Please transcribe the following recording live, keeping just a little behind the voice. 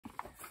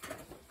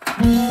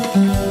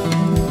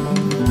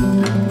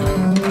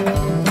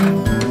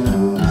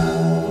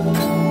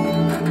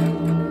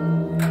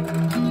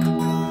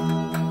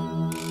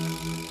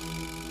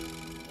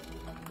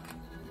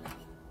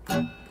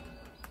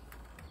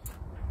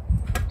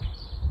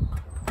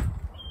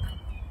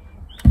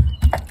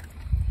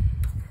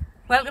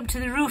Welcome to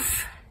the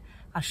roof.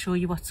 I'll show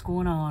you what's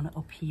going on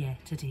up here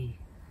today.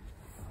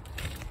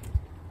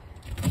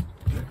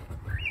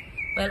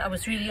 Well, I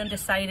was really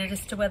undecided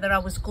as to whether I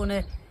was going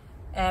to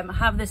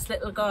have this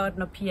little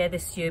garden up here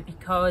this year,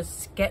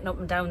 because getting up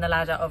and down the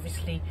ladder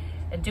obviously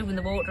and doing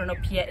the watering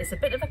up here is a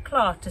bit of a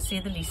clot, to say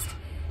the least.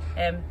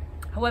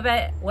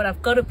 However, what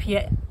I've got up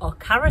here are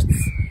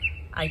carrots.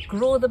 I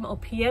grow them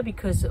up here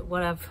because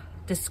what I've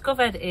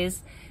discovered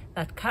is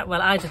that,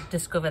 well, I didn't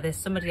discover this,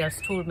 somebody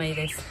else told me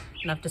this,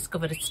 and I've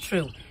discovered it's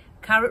true.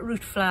 Carrot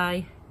root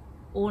fly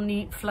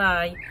only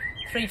fly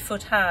 3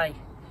 foot high.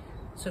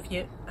 So if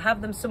you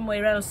have them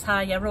somewhere else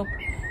higher up,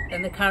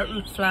 then the carrot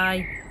root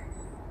fly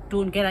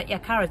don't get at your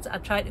carrots. I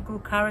tried to grow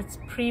carrots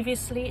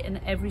previously,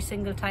 and every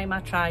single time I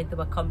tried, they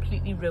were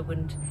completely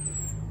ruined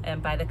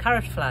by the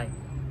carrot fly.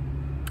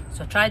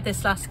 So I tried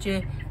this last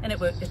year and it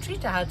worked a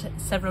treat. I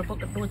had several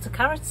bucket loads of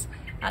carrots.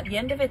 At the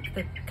end of it,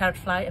 the carrot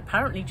fly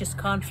apparently just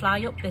can't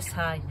fly up this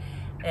high.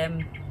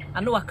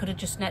 I know I could have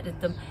just netted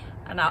them,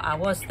 and I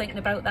was thinking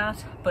about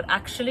that, but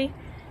actually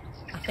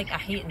I think I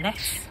hate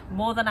nets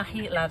more than I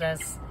hate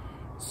ladders.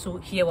 So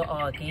here we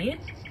are again.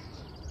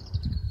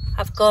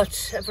 I've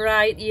got a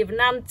variety of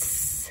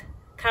Nance,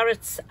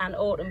 carrots and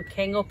autumn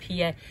king up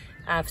here.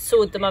 I've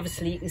sowed them,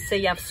 obviously you can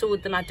see I've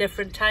sowed them at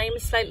different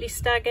times, slightly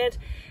staggered,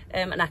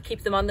 and I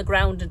keep them on the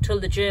ground until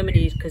they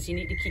germinate, because you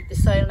need to keep the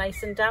soil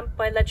nice and damp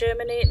while they're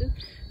germinating.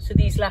 So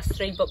these last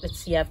 3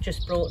 buckets here, I've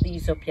just brought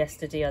these up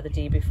yesterday or the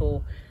day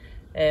before.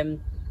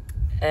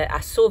 I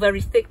sow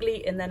very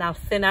thickly and then I'll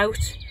thin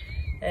out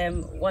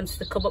once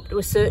they come up to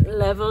a certain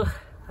level.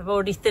 I've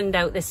already thinned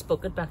out this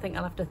bucket, but I think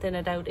I'll have to thin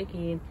it out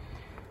again.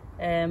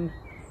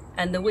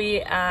 And the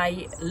way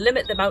I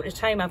limit the amount of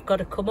time I've got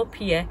to come up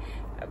here,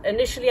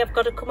 initially I've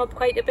got to come up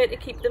quite a bit to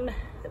keep them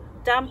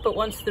damp, but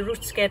once the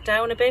roots get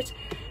down a bit,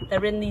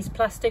 they're in these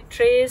plastic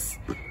trays.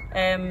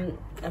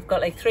 I've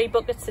got like 3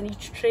 buckets in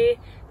each tray,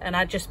 and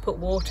I just put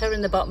water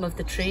in the bottom of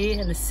the tray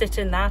and they sit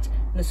in that,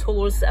 and there's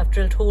holes, I've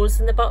drilled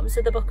holes in the bottoms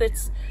of the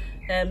buckets,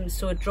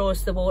 so it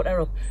draws the water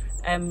up.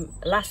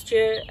 Last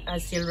year,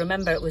 as you'll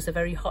remember, it was a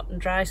very hot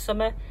and dry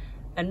summer,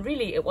 and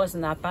really it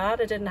wasn't that bad.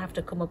 I didn't have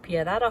to come up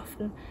here that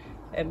often.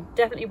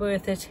 Definitely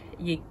worth it.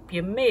 You'd be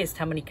amazed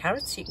how many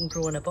carrots you can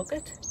grow in a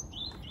bucket.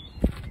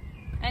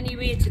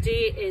 Anyway,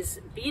 today is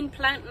bean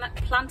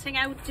planting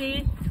out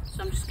day,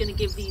 so I'm just going to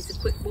give these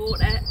a quick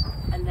water,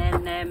 and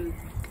then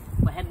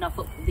we're heading off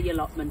up the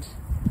allotment.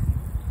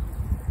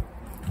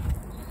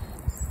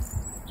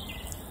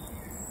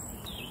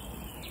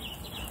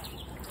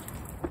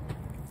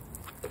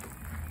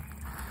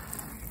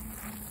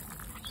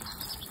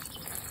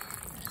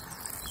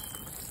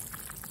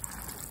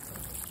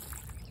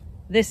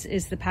 This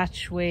is the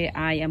patch where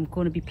I am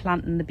going to be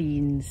planting the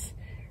beans.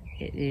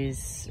 It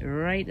is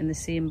right in the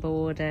same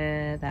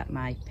border that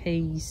my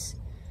peas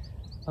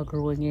are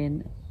growing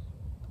in.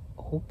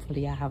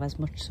 Hopefully I have as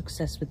much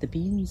success with the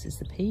beans as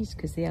the peas,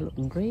 because they are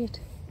looking great.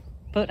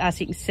 But as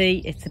you can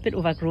see, it's a bit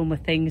overgrown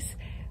with things.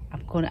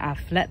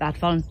 I've let that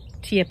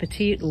volunteer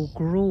potato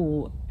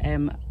grow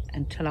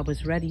until I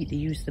was ready to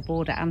use the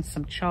border and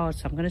some chard.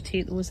 So I'm going to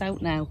take those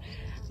out now.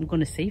 I'm going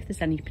to see if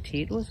there's any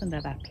potatoes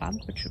under that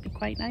plant, which would be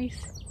quite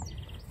nice.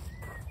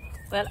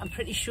 Well, I'm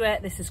pretty sure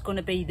this is going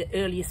to be the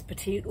earliest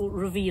potato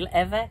reveal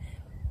ever,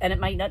 and it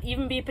might not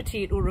even be a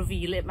potato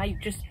reveal. It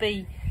might just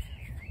be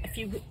a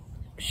few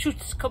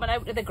shoots coming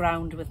out of the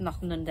ground with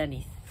nothing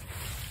underneath.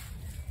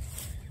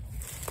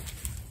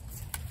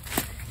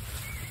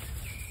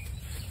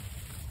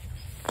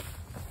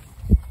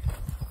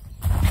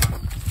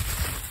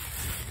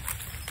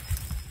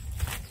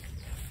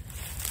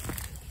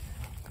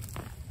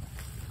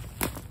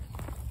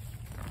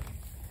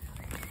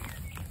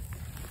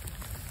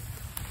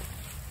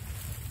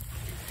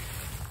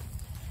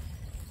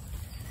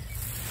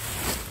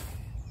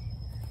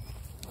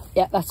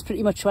 Yeah, that's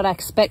pretty much what I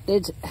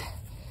expected.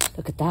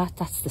 Look at that,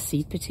 that's the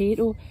seed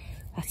potato.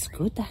 That's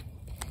good,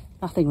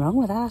 nothing wrong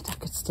with that. I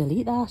could still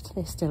eat that,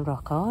 they're still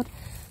rock hard.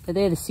 But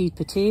they're the seed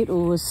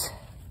potatoes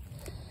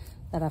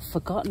that I've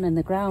forgotten in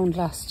the ground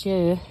last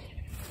year.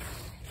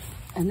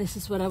 And this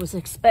is what I was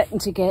expecting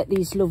to get,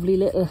 these lovely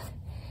little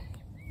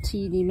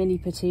teeny mini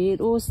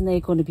potatoes, and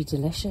they're going to be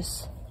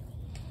delicious.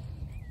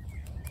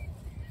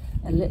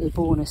 A little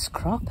bonus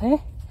crop, eh?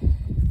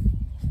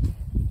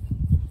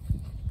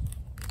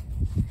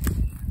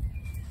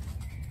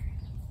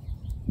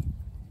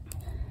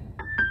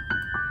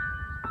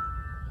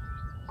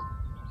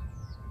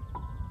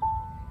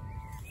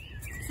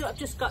 So I've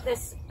just got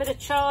this bit of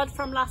chard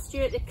from last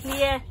year to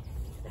clear.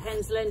 The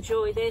hens will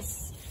enjoy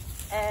this,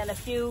 and a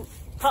few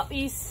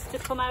poppies to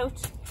come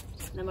out,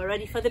 and then we're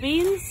ready for the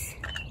beans.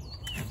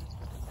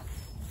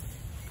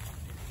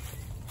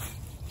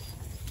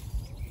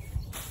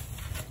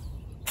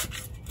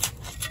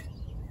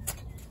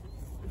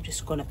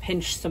 just going to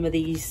pinch some of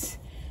these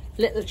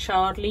little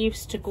chard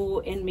leaves to go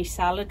in my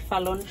salad for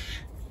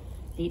lunch.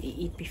 Need to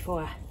eat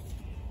before I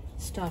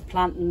start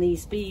planting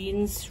these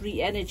beans,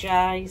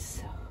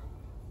 re-energise.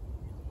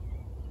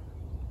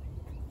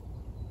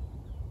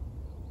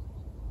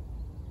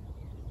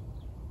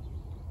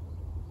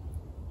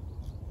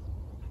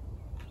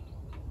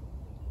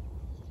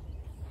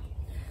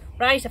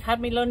 Right, I've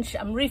had my lunch,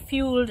 I'm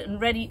refueled and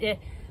ready to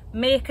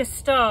make a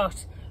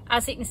start.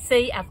 As you can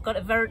see, I've got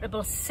a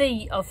veritable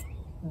sea of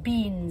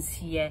beans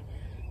here.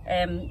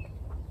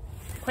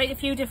 Quite a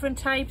few different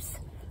types.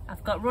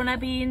 I've got runner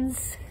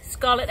beans,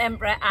 Scarlet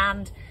Emperor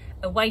and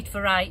a white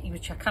variety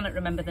which I cannot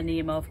remember the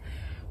name of.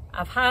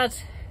 I've had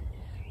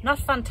not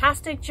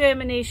fantastic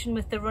germination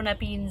with the runner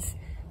beans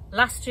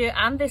last year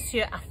and this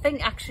year. I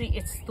think actually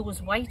it's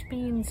those white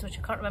beans which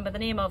I can't remember the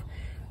name of,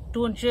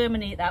 don't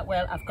germinate that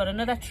well. I've got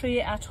another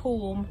tray at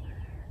home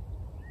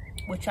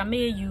which I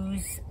may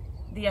use.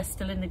 They are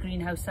still in the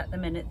greenhouse at the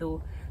minute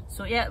though.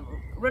 So yeah,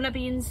 runner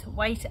beans,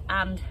 white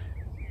and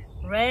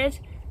red.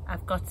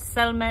 I've got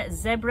Selma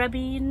zebra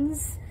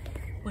beans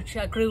which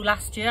I grew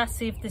last year. I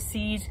saved the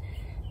seed.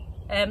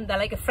 They're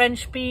like a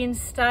French bean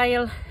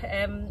style,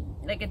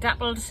 like a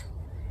dappled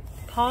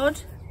pod.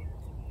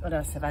 What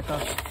else have I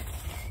got?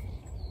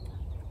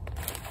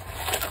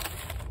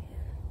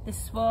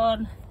 This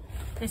one,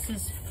 this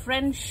is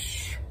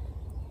French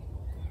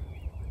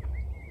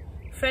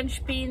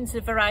beans,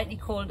 a variety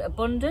called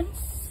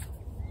Abundance.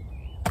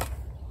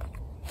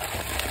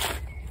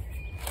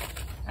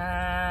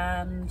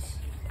 And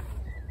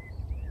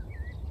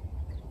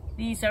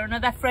these are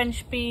another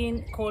French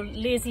bean called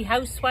Lazy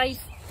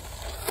Housewife.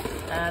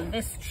 And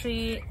this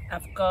tree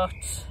I've got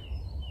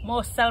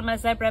more Selma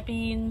zebra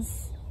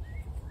beans.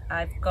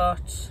 I've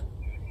got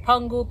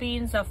Pongo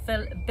beans of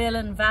Bill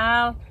and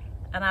Val.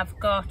 And I've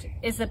got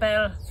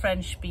Isabel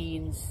French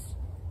beans.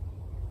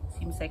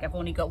 Seems like I've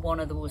only got one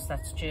of those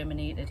that's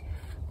germinated,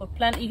 but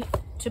plenty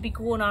to be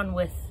going on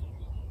with.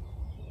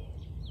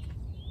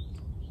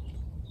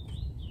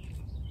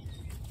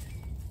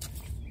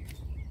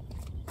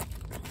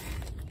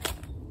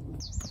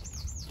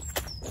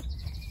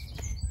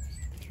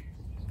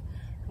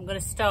 I'm going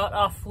to start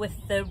off with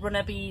the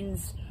runner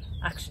beans.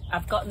 Actually,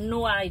 I've got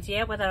no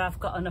idea whether I've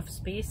got enough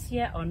space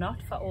here or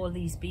not for all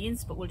these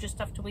beans, but we'll just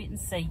have to wait and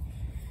see.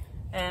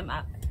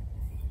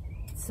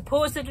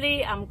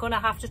 Supposedly I'm gonna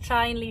have to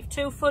try and leave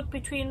 2 foot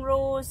between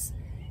rows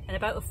and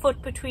about 1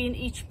 foot between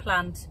each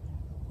plant.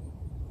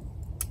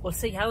 We'll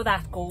see how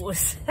that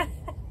goes.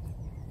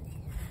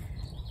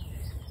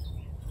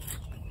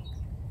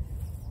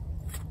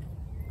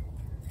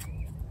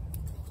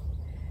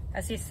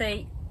 As you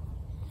see,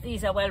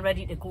 these are well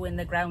ready to go in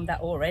the ground. They're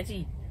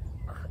already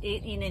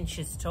 18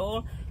 inches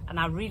tall, and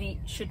I really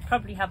should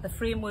probably have the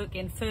framework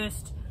in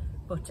first,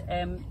 but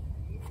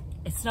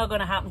it's not going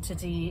to happen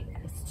today.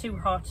 It's too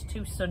hot,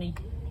 too sunny.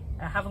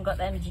 I haven't got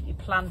the energy to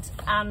plant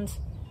and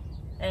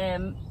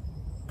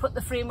put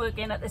the framework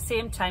in at the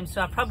same time.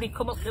 So I'll probably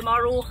come up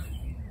tomorrow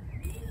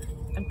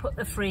and put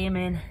the frame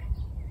in.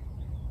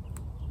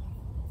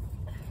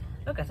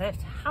 Look at it,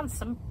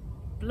 handsome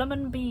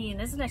bloomin' bean,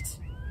 isn't it?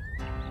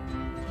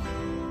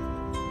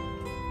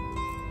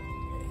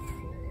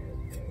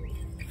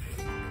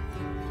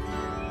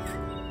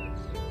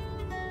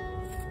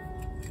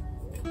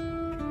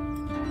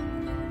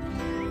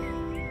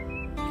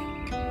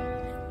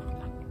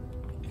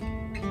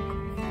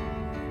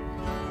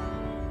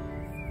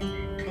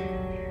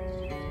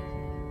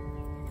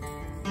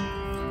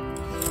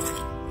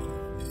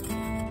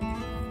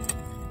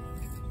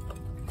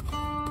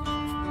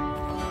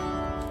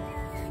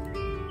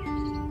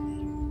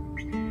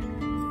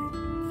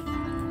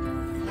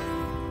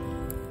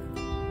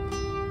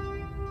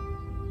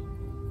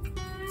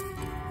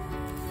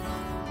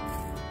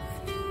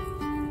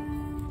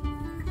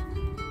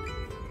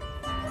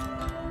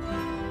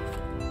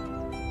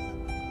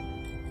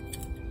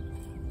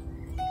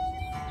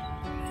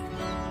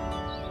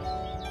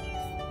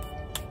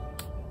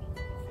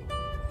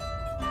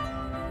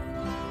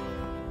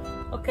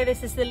 Okay,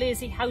 this is the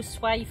Lazy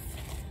Housewife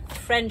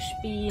French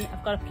bean.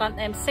 I've got to plant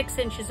them 6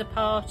 inches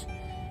apart,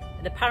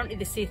 and apparently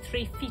they say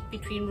 3 feet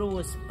between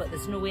rows, but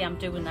there's no way I'm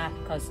doing that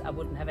because I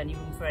wouldn't have any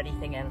room for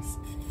anything else.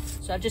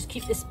 So I'll just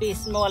keep the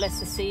space more or less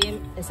the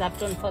same as I've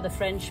done for the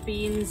French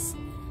beans,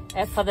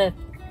 for the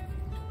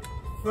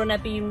runner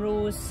bean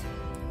rows,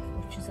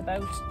 which is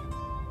about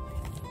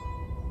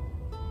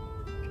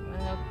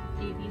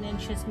 18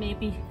 inches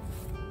maybe.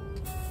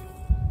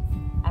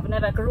 I've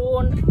never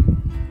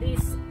grown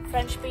these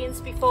French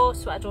beans before,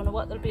 so I don't know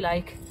what they'll be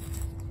like.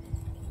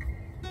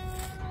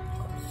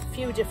 A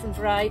few different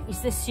varieties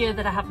this year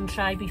that I haven't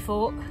tried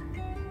before.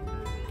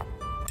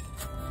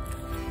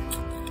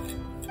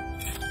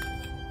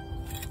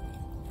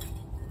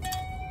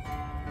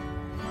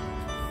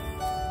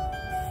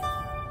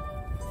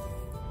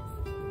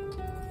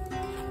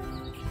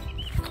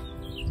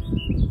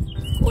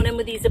 Going in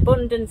with these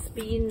Abundance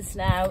beans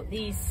now.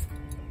 These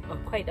are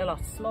quite a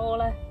lot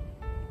smaller.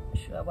 Not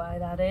sure why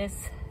that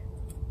is.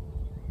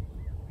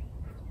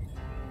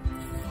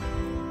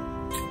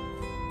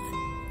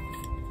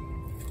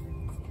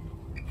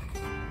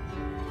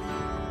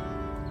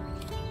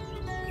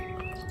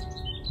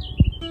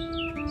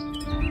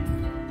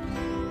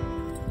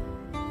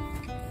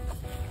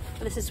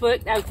 this has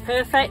worked out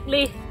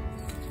perfectly.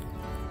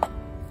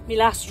 My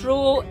last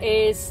row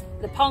is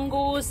the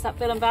pongos that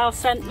Bill and Val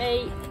sent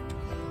me.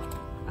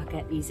 I'll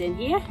get these in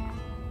here.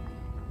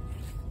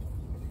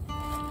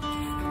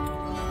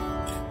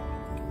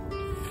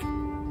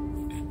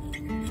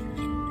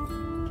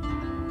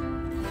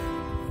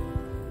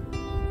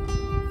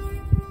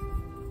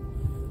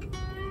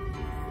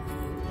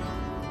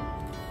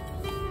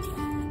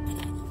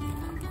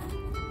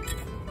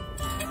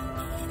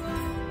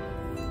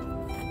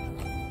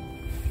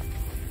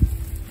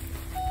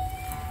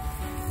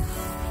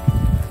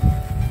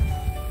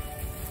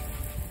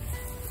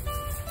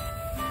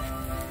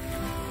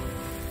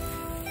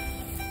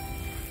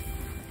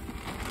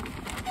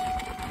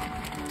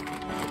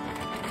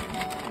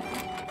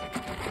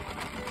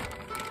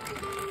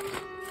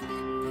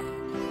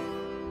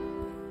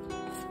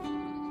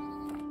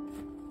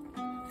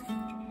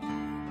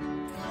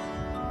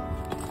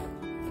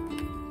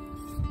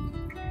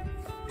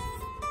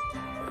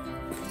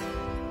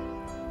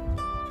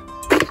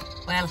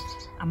 Well,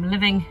 I'm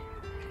living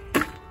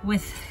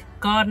with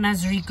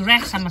gardener's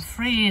regret, I'm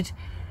afraid.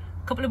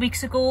 A couple of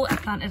weeks ago I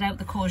planted out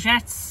the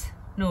courgettes.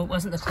 No, it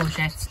wasn't the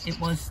courgettes, it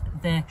was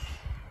the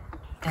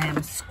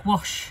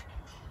squash.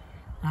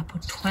 And I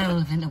put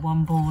 12 into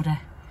one border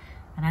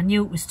and I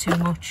knew it was too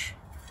much.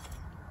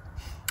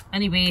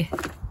 Anyway,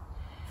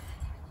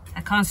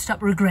 I can't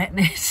stop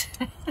regretting it.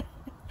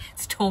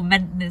 It's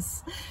tormenting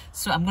us.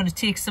 So I'm going to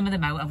take some of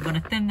them out, I'm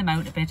going to thin them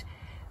out a bit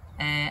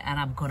and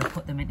I'm going to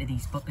put them into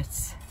these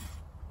buckets.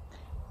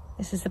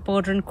 This is the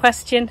border in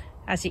question.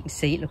 As you can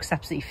see, it looks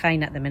absolutely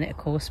fine at the minute, of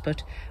course,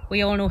 but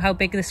we all know how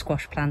big the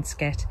squash plants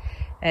get.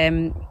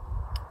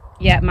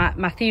 Yeah,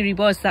 my theory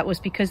was that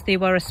was because they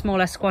were a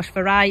smaller squash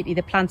variety,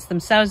 the plants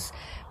themselves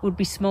would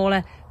be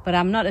smaller, but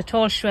I'm not at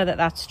all sure that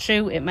that's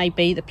true. It might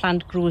be the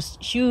plant grows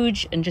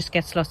huge and just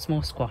gets lots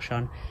more squash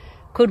on.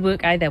 Could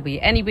work either way.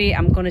 Anyway,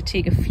 I'm going to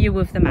take a few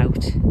of them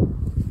out.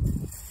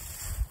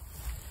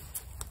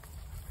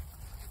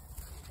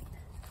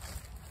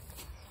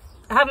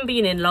 I haven't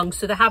been in long,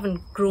 so they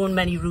haven't grown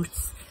many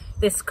roots.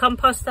 This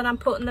compost that I'm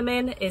putting them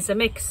in is a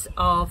mix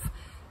of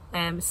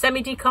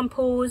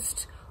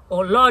semi-decomposed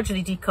or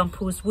largely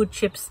decomposed wood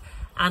chips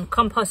and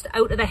compost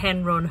out of the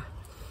hen run.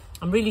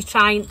 I'm really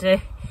trying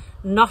to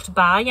not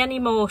buy any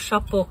more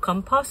shop bought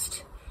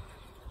compost.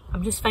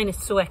 I'm just finding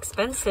it so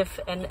expensive,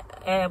 and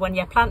when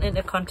you're planting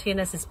into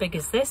containers as big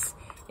as this,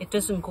 it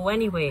doesn't go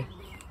anywhere.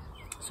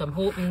 So I'm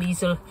hoping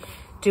these will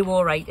do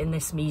all right in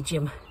this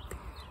medium.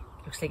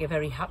 Looks like a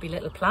very happy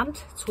little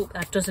plant. Let's hope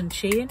that doesn't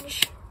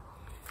change.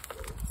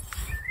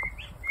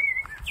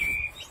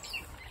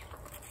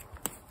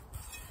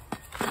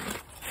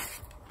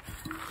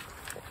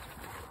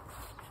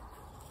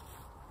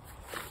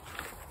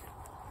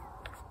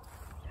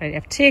 Right,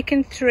 I've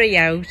taken 3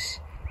 out,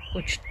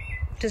 which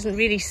doesn't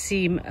really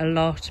seem a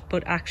lot,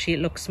 but actually it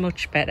looks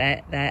much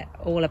better. They're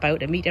all about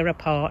 1 metre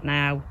apart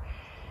now.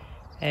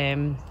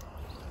 And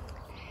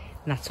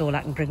that's all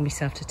I can bring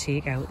myself to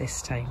take out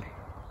this time.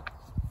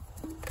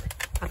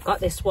 I've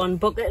got this one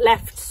bucket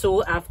left,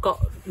 so I've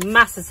got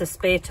masses of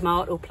spare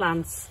tomato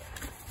plants.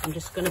 I'm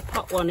just going to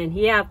put one in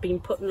here. I've been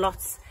putting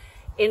lots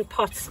in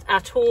pots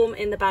at home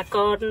in the back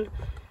garden.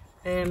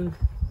 I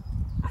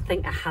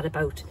think I had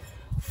about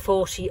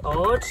 40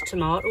 odd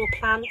tomato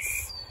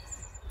plants.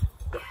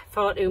 Yeah,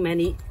 far too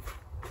many.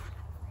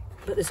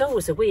 But there's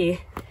always a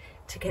way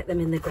to get them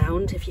in the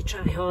ground if you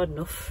try hard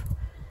enough.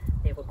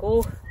 There we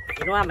go.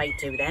 You know, I might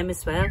do them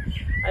as well.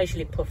 I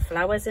usually put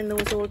flowers in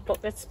those old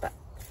buckets, but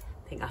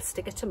I think I'll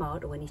stick a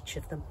tomato in each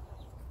of them.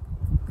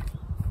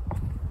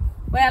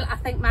 Well, I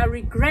think my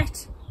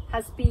regret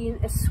has been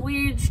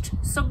assuaged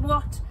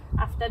somewhat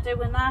after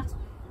doing that.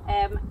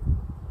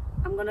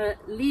 I'm going to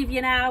leave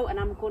you now and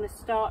I'm going to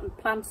start and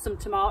plant some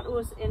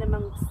tomatoes in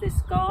amongst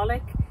this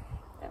garlic.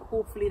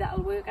 Hopefully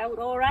that'll work out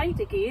all right.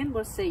 Again,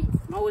 we'll see.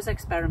 I'm always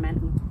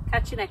experimenting.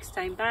 Catch you next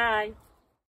time. Bye.